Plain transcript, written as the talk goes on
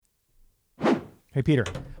Hey, Peter.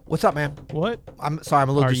 What's up, man? What I'm sorry, I'm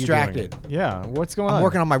a little are you distracted. doing? Yeah, what's going on? I'm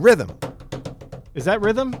working on my rhythm. Is that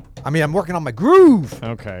rhythm? I'm working on my groove.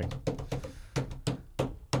 Okay.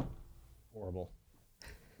 Horrible.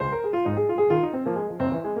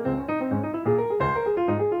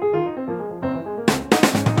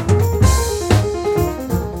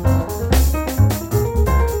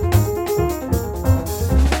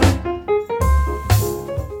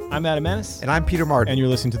 I'm Adam Ennis. And I'm Peter Martin. And you're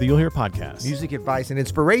listening to the You'll Hear podcast. Music advice and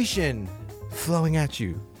inspiration flowing at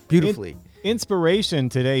you beautifully. Inspiration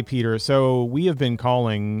today, Peter. So we have been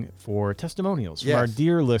calling for testimonials from our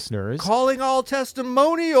dear listeners. Calling all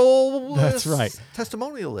testimonial That's right.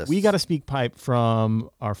 Testimonialists. We got a speak pipe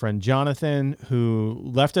from our friend Jonathan, who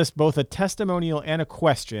left us both a testimonial and a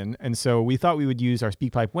question. And so we thought we would use our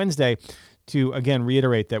speak pipe Wednesday to, again,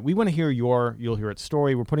 reiterate that we want to hear your You'll Hear It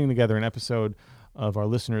story. We're putting together an episode of our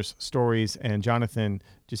listeners' stories, and Jonathan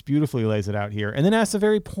just beautifully lays it out here and then asks a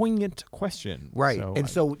very poignant question. Right.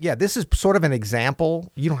 So this is sort of an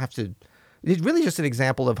example. You don't have to, it's really just an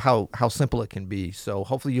example of how simple it can be. So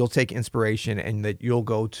hopefully you'll take inspiration and that you'll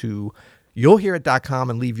go to you'llhearit.com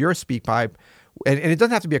and leave your speak pipe. And it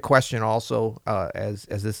doesn't have to be a question also, as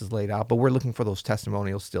this is laid out, but we're looking for those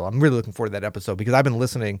testimonials still. I'm really looking forward to that episode because I've been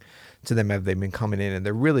listening to them as they've been coming in, and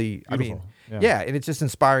they're really, beautiful. and it's just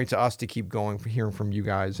inspiring to us to keep going, hearing from you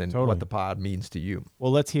guys and what the pod means to you.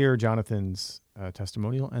 Well, let's hear Jonathan's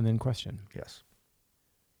testimonial and then question. Yes.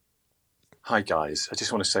 Hi guys, I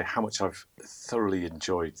just want to say how much I've thoroughly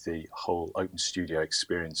enjoyed the whole Open Studio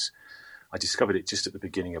experience. I discovered it just at the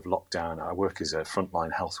beginning of lockdown. I work as a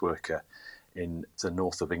frontline health worker in the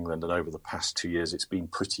north of England, and over the past 2 years it's been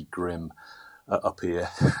pretty grim up here.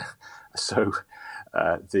 So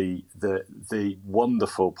the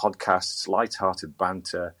wonderful podcasts, light-hearted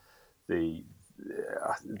banter, the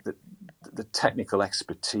technical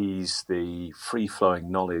expertise, the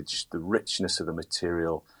free-flowing knowledge, the richness of the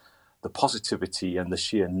material, the positivity and the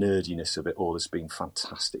sheer nerdiness of it all has been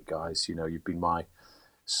fantastic, guys. You know, you've been my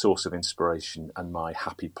source of inspiration and my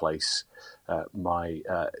happy place, my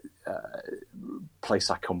place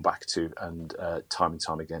I come back to and time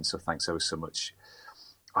again. So thanks ever so much.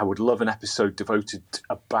 I would love an episode devoted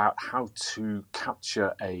about how to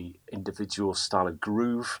capture a individual style of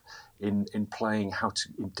groove in playing, how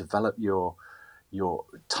to develop your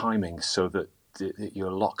timing so that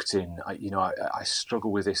you're locked in. I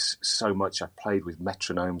struggle with this so much. I played with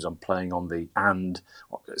metronomes. I'm playing on the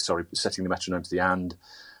setting the metronome to the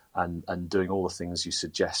and doing all the things you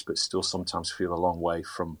suggest, but still sometimes feel a long way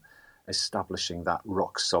from establishing that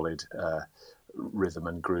rock solid rhythm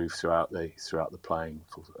and groove throughout the playing.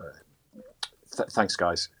 Thanks,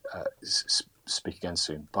 guys. Speak again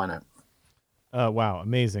soon. Bye now. Wow,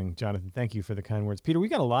 amazing, Jonathan. Thank you for the kind words. Peter, we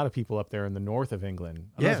got a lot of people up there in the north of England.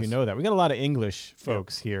 I don't know if you know that. We got a lot of English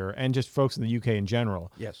folks here and just folks in the UK in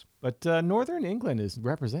general. Yes. But Northern England is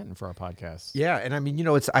representing for our podcast. Yeah, and I mean,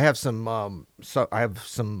 I have I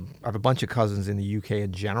have a bunch of cousins in the UK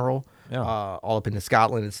in general, all up into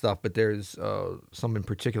Scotland and stuff, but there's some in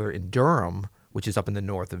particular in Durham, which is up in the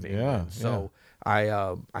north of England.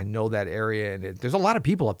 I know that area, and there's a lot of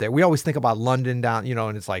people up there. We always think about London down,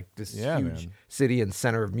 and it's like this huge city and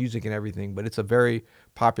center of music and everything, but it's a very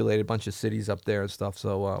populated bunch of cities up there and stuff.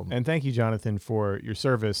 So, and thank you, Jonathan, for your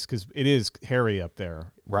service, because it is hairy up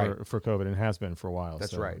there for COVID and has been for a while.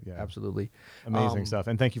 That's right. Yeah. Absolutely. Amazing stuff.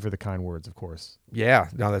 And thank you for the kind words, of course. Yeah,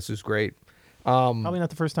 no, that's just great. Probably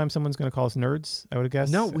not the first time someone's going to call us nerds, I would have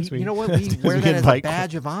guessed. No, you know what? We wear that as a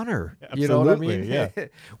badge of honor. Absolutely, you know what I mean? Yeah.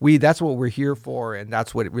 That's what we're here for, and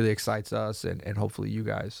that's what really excites us and hopefully you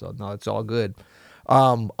guys. So, no, it's all good.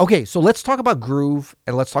 Okay, so let's talk about groove,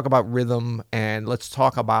 and let's talk about rhythm, and let's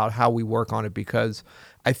talk about how we work on it, because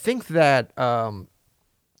I think that,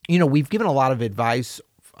 we've given a lot of advice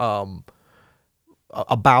about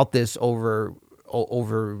this over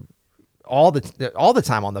all the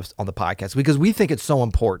time on the podcast, because we think it's so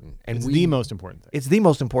important, and it's the most important thing. It's the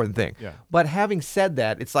most important thing. Yeah. But having said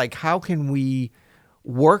that, it's like, how can we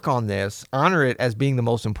work on this, honor it as being the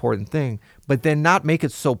most important thing, but then not make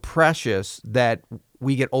it so precious that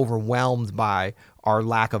we get overwhelmed by our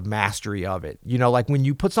lack of mastery of it. Like when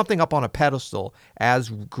you put something up on a pedestal, as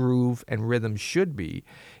groove and rhythm should be,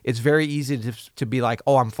 it's very easy to be like,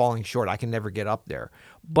 oh, I'm falling short, I can never get up there.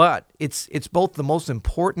 But it's both the most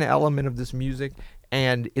important element of this music,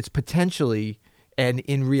 and it's potentially, and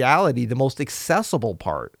in reality, the most accessible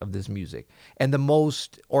part of this music, and the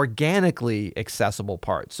most organically accessible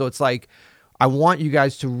part. So it's like, I want you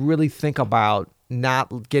guys to really think about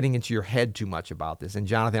not getting into your head too much about this. And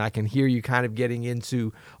Jonathan, I can hear you kind of getting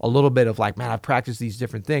into a little bit of like, man, I've practiced these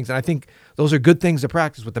different things. And I think those are good things to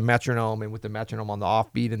practice with the metronome and with the metronome on the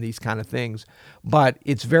offbeat and these kind of things. But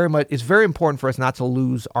it's very important for us not to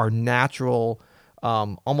lose our natural,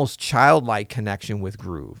 almost childlike connection with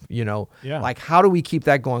groove. Yeah. Like how do we keep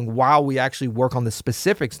that going while we actually work on the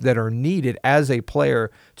specifics that are needed as a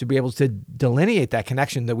player to be able to delineate that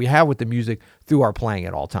connection that we have with the music through our playing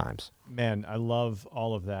at all times. Man, I love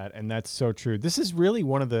all of that. And that's so true. This is really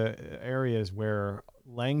one of the areas where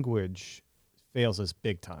language fails us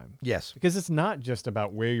big time. Yes. Because it's not just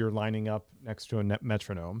about where you're lining up next to a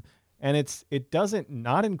metronome. And it doesn't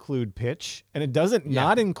not include pitch, and it doesn't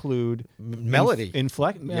not include melody,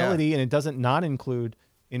 melody, and it doesn't not include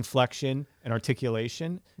inflection and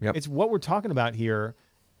articulation. Yep. It's what we're talking about here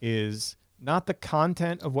is not the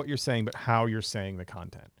content of what you're saying, but how you're saying the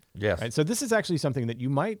content. Yes. Right? So this is actually something that you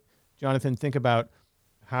might, Jonathan, think about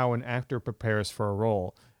how an actor prepares for a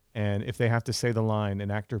role. And if they have to say the line, an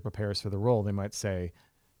actor prepares for the role, they might say,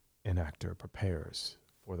 an actor prepares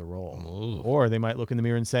for the role. Ooh. Or they might look in the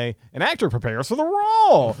mirror and say, an actor prepares for the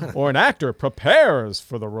role. Or an actor prepares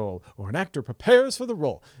for the role. Or an actor prepares for the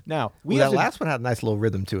role. Now, that last one had a nice little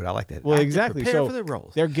rhythm to it. I like that. Well, Actor exactly. Prepare So for the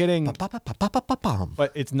roles. they're getting, Ba-ba-ba-ba-ba-bum.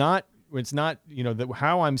 but it's not,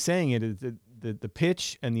 how I'm saying it is the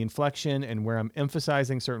pitch and the inflection and where I'm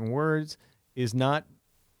emphasizing certain words is not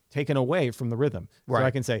taken away from the rhythm. Right. So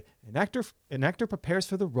I can say, an actor prepares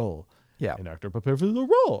for the role. Yeah. An actor prepares for the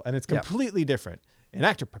role. And it's completely different. An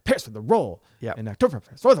actor prepares for the role. Yep. An actor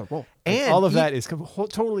prepares for the role. And all of that is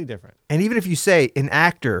totally different. And even if you say an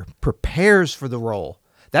actor prepares for the role,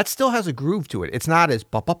 that still has a groove to it. It's not as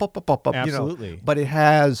Absolutely. but it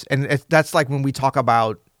has, and that's like when we talk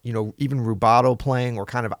about, even rubato playing or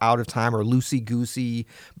kind of out of time or loosey-goosey,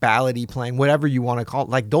 ballady playing, whatever you want to call it.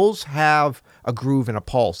 Like those have a groove and a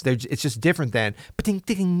pulse. It's just different than ding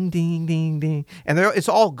ding ding ding ding, and it's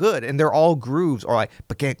all good and they're all grooves or like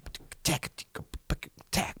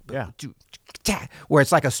where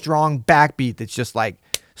it's like a strong backbeat that's just like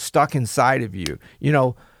stuck inside of you.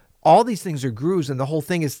 All these things are grooves, and the whole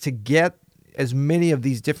thing is to get as many of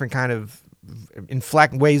these different kind of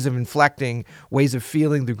ways of inflecting, ways of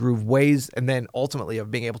feeling the groove, and then ultimately of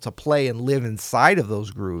being able to play and live inside of those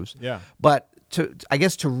grooves. Yeah. But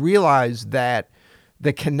to realize that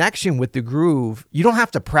the connection with the groove, you don't have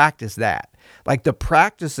to practice that. Like the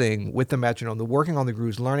practicing with the metronome, the working on the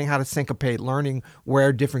grooves, learning how to syncopate, learning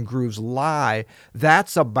where different grooves lie,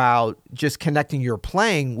 that's about just connecting your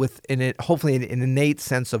playing with hopefully an innate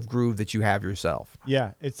sense of groove that you have yourself.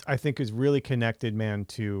 Yeah, I think is really connected, man,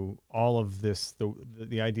 to all of this.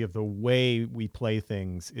 The idea of the way we play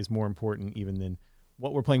things is more important even than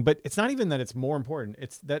what we're playing. But it's not even that it's more important.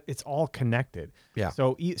 It's that it's all connected. Yeah.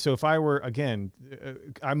 So if I were, again,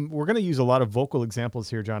 we're going to use a lot of vocal examples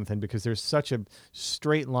here, Jonathan, because there's such a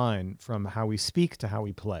straight line from how we speak to how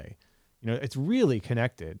we play. It's really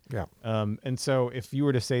connected. Yeah. And so if you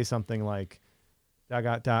were to say something like,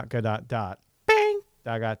 dot, dot, dot, dot, Bang.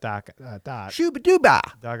 dot, dot, dot, Shooba-dooba.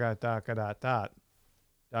 dot, dot, dot, dot,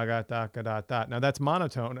 dot, dot, dot, dot. Now that's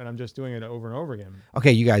monotone, and I'm just doing it over and over again.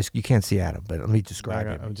 Okay, you guys, you can't see Adam, but let me describe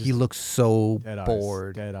him. He looks so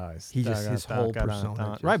bored. Dead eyes. He just his whole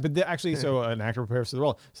persona. Right, but actually, so an actor prepares for the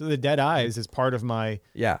role. So the dead eyes is part of my.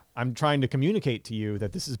 Yeah. I'm trying to communicate to you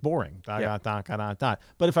that this is boring. Dot, Yeah. dot, dot, dot, dot.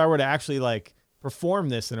 But if I were to actually like perform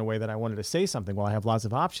this in a way that I wanted to say something, well, I have lots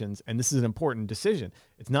of options, and this is an important decision.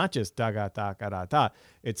 It's not just da ga da ga da da.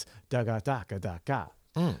 It's da ga da ga da ga.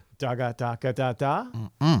 Da ga da ga da da.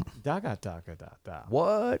 Da ga da ga da da.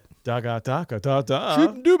 What? Da ga da ga da da.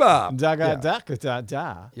 Shooba-dooba. Da ga da ga da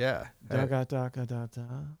da. Yeah. Da ga da ga da da.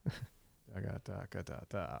 Da ga da ga da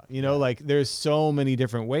da. Like there's so many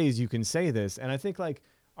different ways you can say this, and I think like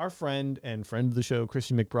our friend of the show,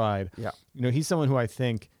 Christian McBride. Yeah. He's someone who I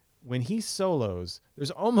think when he solos,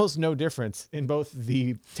 there's almost no difference in both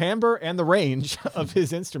the timbre and the range of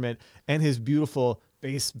his instrument and his beautiful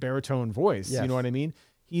bass baritone voice. Yes. You know what I mean?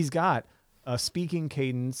 He's got a speaking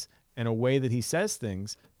cadence and a way that he says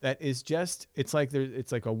things that is just, it's like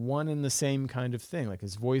a one and the same kind of thing. Like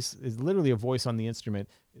his voice is literally a voice on the instrument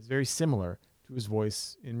is very similar to his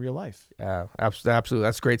voice in real life. Yeah, absolutely.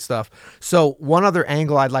 That's great stuff. So one other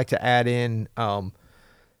angle I'd like to add in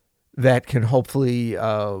that can hopefully,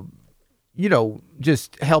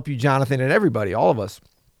 just help you, Jonathan, and everybody, all of us,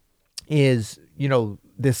 is,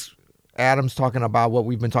 this Adam's talking about what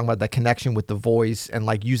we've been talking about, the connection with the voice and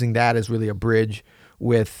like using that as really a bridge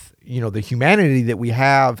with, the humanity that we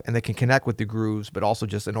have and that can connect with the grooves, but also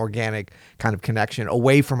just an organic kind of connection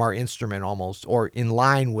away from our instrument almost, or in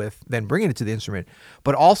line with then bringing it to the instrument.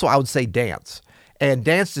 But also I would say dance. And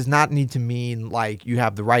dance does not need to mean like you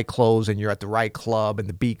have the right clothes and you're at the right club and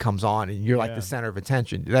the beat comes on and you're like the center of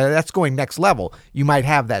attention. That's going next level. You might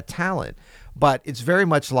have that talent, but it's very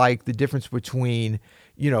much like the difference between,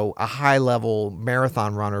 a high level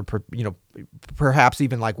marathon runner, perhaps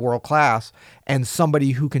even like world class, and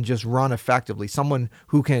somebody who can just run effectively, someone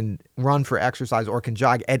who can run for exercise or can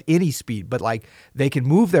jog at any speed, but like they can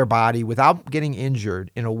move their body without getting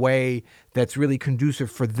injured in a way that's really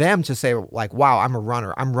conducive for them to say like, wow, I'm a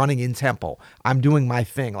runner. I'm running in tempo. I'm doing my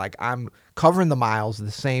thing. Like I'm covering the miles the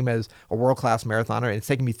same as a world-class marathoner. And it's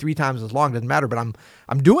taking me 3 times as long. Doesn't matter, but I'm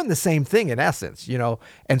doing the same thing in essence,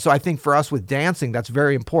 And so I think for us with dancing, that's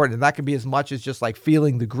very important. And that can be as much as just like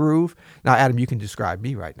feeling the groove. Now, Adam, you can describe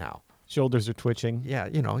me right now. Shoulders are twitching. Yeah,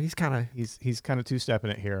 he's kind of he's kind of two-stepping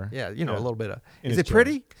it here. Yeah, a little bit of. In Is his it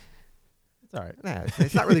pretty? It's all right. Nah,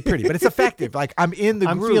 it's not really pretty, but it's effective. Like I'm in the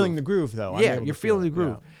groove. I'm feeling the groove though. Yeah, you're feeling the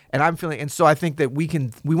groove. Yeah. And I'm feeling, and so I think that we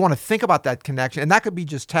want to think about that connection, and that could be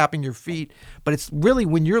just tapping your feet, but it's really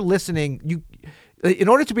when you're listening, in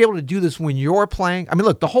order to be able to do this when you're playing, I mean,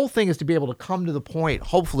 look, the whole thing is to be able to come to the point,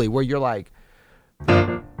 hopefully, where you're like,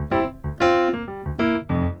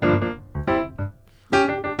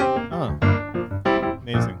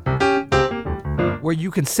 amazing. Where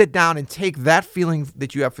you can sit down and take that feeling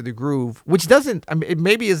that you have for the groove, which doesn't, I mean, it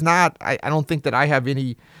maybe is not, I don't think that I have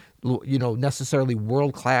any, necessarily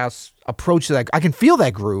world-class approach to that. I can feel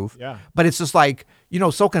that groove, but it's just like,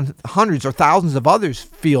 so can hundreds or thousands of others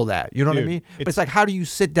feel that, you know what I mean? But it's like, how do you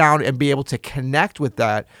sit down and be able to connect with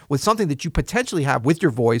that, with something that you potentially have with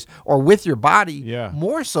your voice or with your body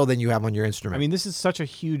more so than you have on your instrument? I mean, this is such a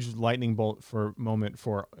huge lightning bolt moment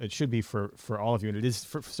it should be for all of you, and it is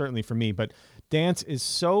certainly for me, but dance is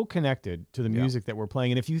so connected to the music that we're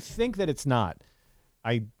playing. And if you think that it's not,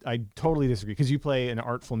 I totally disagree, because you play an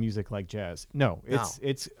artful music like jazz. No,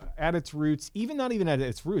 it's at its roots, not even at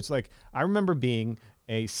its roots. Like I remember being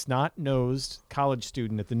a snot-nosed college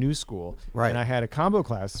student at the New School, and I had a combo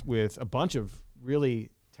class with a bunch of really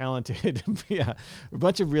talented,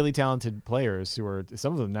 players who are,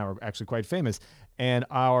 some of them now are actually quite famous. And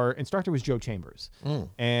our instructor was Joe Chambers.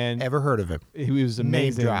 And ever heard of him? He was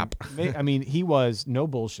amazing. Name drop. I mean, he was no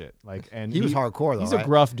bullshit. And he was hardcore though. He's a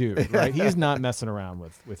gruff dude, right? He's not messing around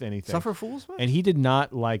with anything. Suffer Fools, man? And he did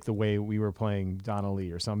not like the way we were playing Donna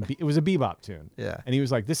Lee or something. It was a bebop tune. Yeah. And he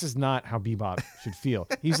was like, "This is not how bebop should feel."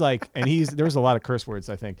 He's like, there was a lot of curse words,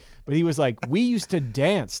 I think, but he was like, "We used to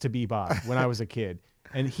dance to bebop when I was a kid,"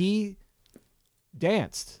 and he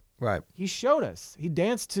danced. Right. He showed us. He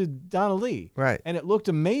danced to Donna Lee. Right. And it looked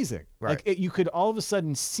amazing. Right. Like you could all of a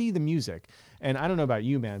sudden see the music. And I don't know about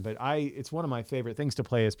you, man, but it's one of my favorite things to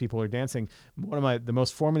play as people are dancing. One of the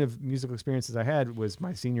most formative musical experiences I had was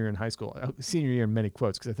my senior year in high school. Senior year in many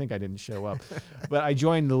quotes, because I think I didn't show up. But I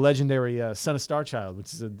joined the legendary Son of Starchild,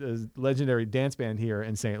 which is a legendary dance band here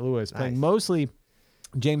in St. Louis, playing mostly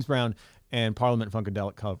James Brown and Parliament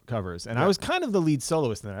Funkadelic covers. And I was kind of the lead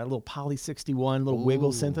soloist in there. I had a little Poly 61, little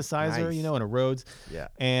Wiggle synthesizer, and a Rhodes. Yeah.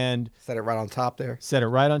 And set it right on top there. Set it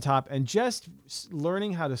right on top. And just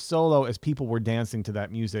learning how to solo as people were dancing to that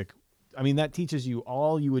music, I mean, that teaches you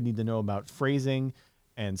all you would need to know about phrasing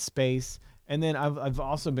and space. And then I've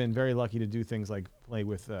also been very lucky to do things like play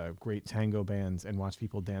with great tango bands and watch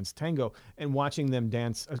people dance tango, and watching them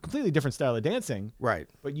dance a completely different style of dancing. Right.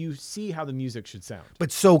 But you see how the music should sound.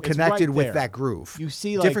 But so It's connected right with there. that groove. You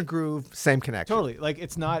see different groove, same connection. Totally. Like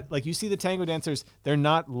it's not like you see the tango dancers, they're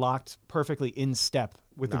not locked perfectly in step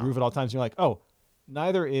with the groove at all times. You're like, oh,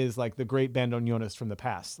 neither is like the great bandoneonist from the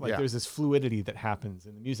past. Like there's this fluidity that happens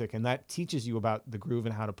in the music, and that teaches you about the groove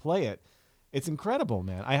and how to play it. It's incredible,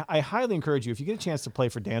 man. I highly encourage you, if you get a chance to play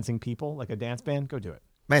for dancing people, like a dance band, go do it.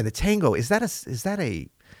 Man, the tango, is that a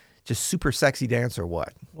just super sexy dance or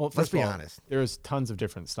what? Well, let's be honest. There's tons of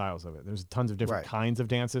different styles of it. There's tons of different kinds of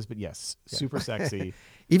dances, but yes, super sexy.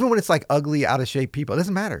 Even when it's like ugly, out of shape people, it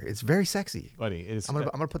doesn't matter. It's very sexy. Buddy, it is. I'm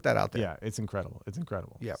gonna put that out there. Yeah, it's incredible. It's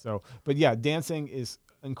incredible. Yeah. So, but yeah, dancing is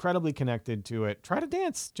incredibly connected to it. Try to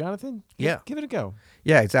dance, Jonathan. Give it a go.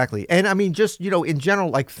 Yeah, exactly. And I mean, just, in general,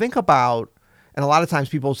 like think about, and a lot of times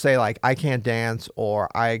people say like, I can't dance, or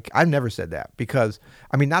I've never said that, because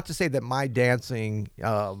I mean, not to say that my dancing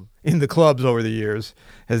in the clubs over the years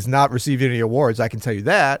has not received any awards. I can tell you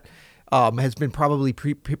that has been probably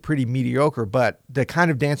pretty mediocre, but the kind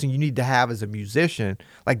of dancing you need to have as a musician,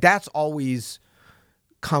 like that's always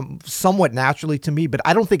come somewhat naturally to me, but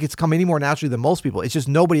I don't think it's come any more naturally than most people. It's just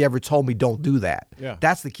nobody ever told me don't do that. Yeah.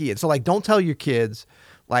 That's the key. And so like, don't tell your kids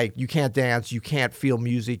like you can't dance, you can't feel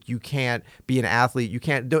music, you can't be an athlete, you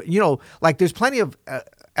can't do, like there's plenty of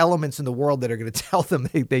elements in the world that are going to tell them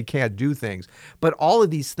they can't do things. But all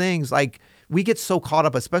of these things, like we get so caught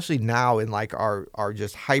up, especially now in like our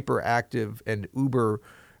just hyperactive and uber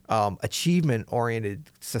achievement oriented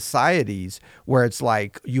societies, where it's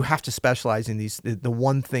like you have to specialize in the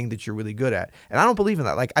one thing that you're really good at. And I don't believe in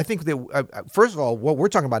that. Like, I think that first of all, what we're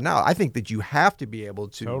talking about now, I think that you have to be able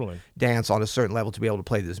to dance on a certain level to be able to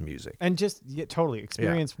play this music and just totally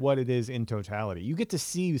experience what it is in totality. You get to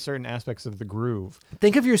see certain aspects of the groove.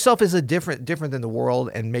 Think of yourself as a different than the world,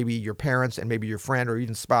 and maybe your parents and maybe your friend or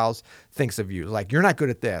even spouse thinks of you like you're not good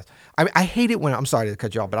at this. I hate it when, I'm sorry to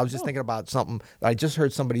cut you off, but I was just thinking about something that I just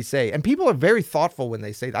heard somebody say, and people are very thoughtful when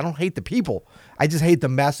they say that. I don't hate the people, I just hate the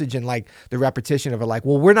message and like the repetition of it. Like,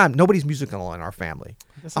 well, nobody's musical in our family.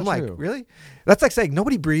 I'm like, true. Really? That's like saying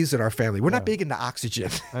nobody breathes in our family. We're not big into oxygen.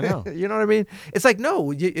 I know. You know what I mean? It's like,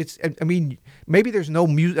 no, I mean, maybe there's no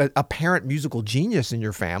apparent musical genius in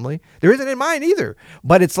your family. There isn't in mine either.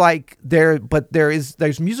 But it's like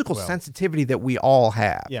there's musical sensitivity that we all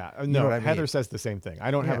have. Yeah. You No, know what I Heather mean? says the same thing. I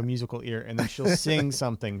don't have a musical ear, and then she'll sing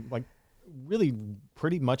something like really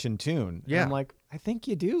pretty much in tune. Yeah. And I'm like, I think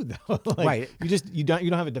you do though. Like, Right. You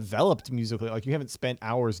don't have it developed musically. Like, you haven't spent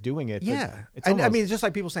hours doing it. Yeah. It's And I almost- mean, it's just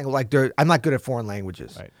like people saying, like, I'm not good at foreign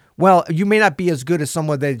languages. Right. Well, you may not be as good as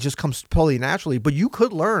someone that just comes totally naturally, but you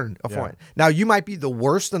could learn a foreign. Now, you might be the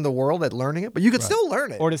worst in the world at learning it, but you could still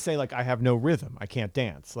learn it. or to say like, I have no rhythm, I can't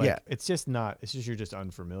dance. Like, Yeah. it's just you're just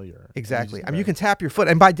unfamiliar. Exactly. You I mean, you can tap your foot.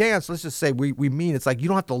 And by dance, let's just say we mean it's like you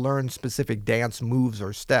don't have to learn specific dance moves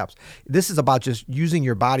or steps. This is about just using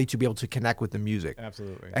your body to be able to connect with the music.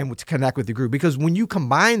 Absolutely. And to connect with the groove. Because when you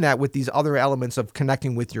combine that with these other elements of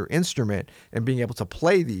connecting with your instrument and being able to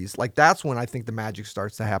play these, like that's when I think the magic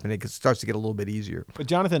starts to happen. It starts to get a little bit easier. But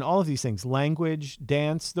Jonathan, all of these things, language,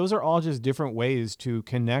 dance, those are all just different ways to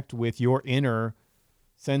connect with your inner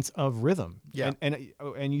sense of rhythm. Yeah.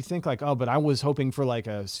 And you think like, oh, but I was hoping for like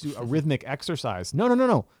a rhythmic exercise.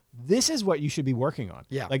 No. This is what you should be working on.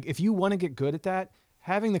 Yeah. Like, if you want to get good at that,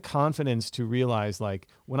 having the confidence to realize, like,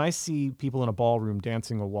 when I see people in a ballroom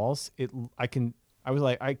dancing a waltz, I can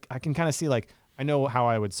kind of see, like, I know how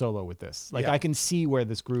I would solo with this. Like, I can see where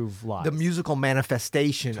this groove lies. The musical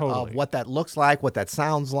manifestation of what that looks like, what that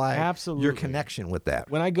sounds like. Absolutely. Your connection with that.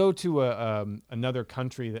 When I go to another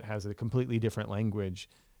country that has a completely different language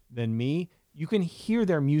than me, you can hear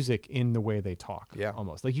their music in the way they talk. Yeah.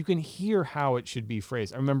 Almost like you can hear how it should be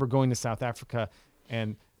phrased. I remember going to South Africa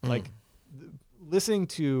and like listening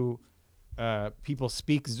to people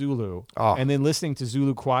speak Zulu and then listening to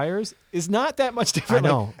Zulu choirs is not that much different. I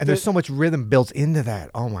know. Like, and there's so much rhythm built into that.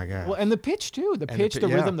 Oh my God. well, and the pitch too. The pitch, the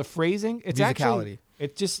yeah. rhythm, the phrasing. It's Musicality.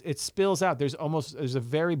 actually it spills out. There's a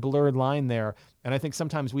very blurred line there, and I think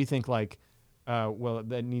sometimes we think like, well,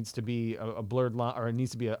 that needs to be a blurred line, or it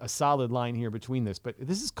needs to be a solid line here between this. But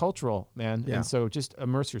this is cultural, man. Yeah. And so just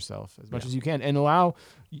immerse yourself as much as you can, and allow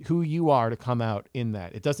who you are to come out in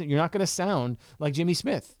that. You're not going to sound like Jimmy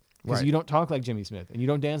Smith. Because Right. you don't talk like Jimmy Smith and you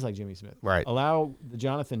don't dance like Jimmy Smith. Right. Allow the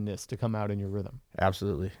Jonathan-ness to come out in your rhythm.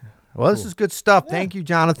 Absolutely. Well, this is good stuff. Thank you,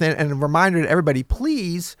 Jonathan. And a reminder to everybody,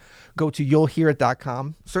 please go to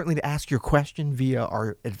you'llhearit.com, certainly to ask your question via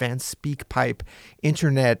our advanced SpeakPipe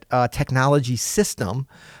internet technology system,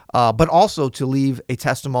 but also to leave a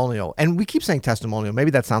testimonial. And we keep saying testimonial.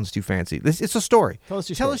 Maybe that sounds too fancy. It's a story. Tell us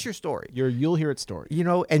your Tell story. us your story. You'll hear it story. You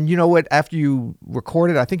know, and you know what? After you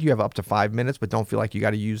record it, I think you have up to 5 minutes, but don't feel like you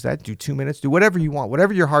got to use that. Do 2 minutes. Do whatever you want.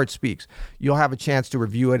 Whatever your heart speaks. You'll have a chance to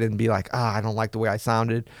review it and be like, I don't like the way I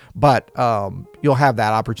sounded. But you'll have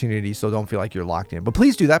that opportunity, so don't feel like you're locked in. But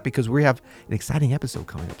please do that, because we have an exciting episode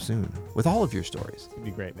coming up soon with all of your stories. It'd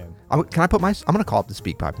be great, man. I'm going to call up the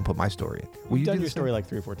SpeakPipe and put my story in. Will You've you done do your the story same? like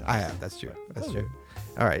 3 or 4 times. I have. That's true. That's Okay. true.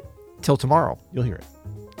 All right. Till tomorrow. You'll hear it.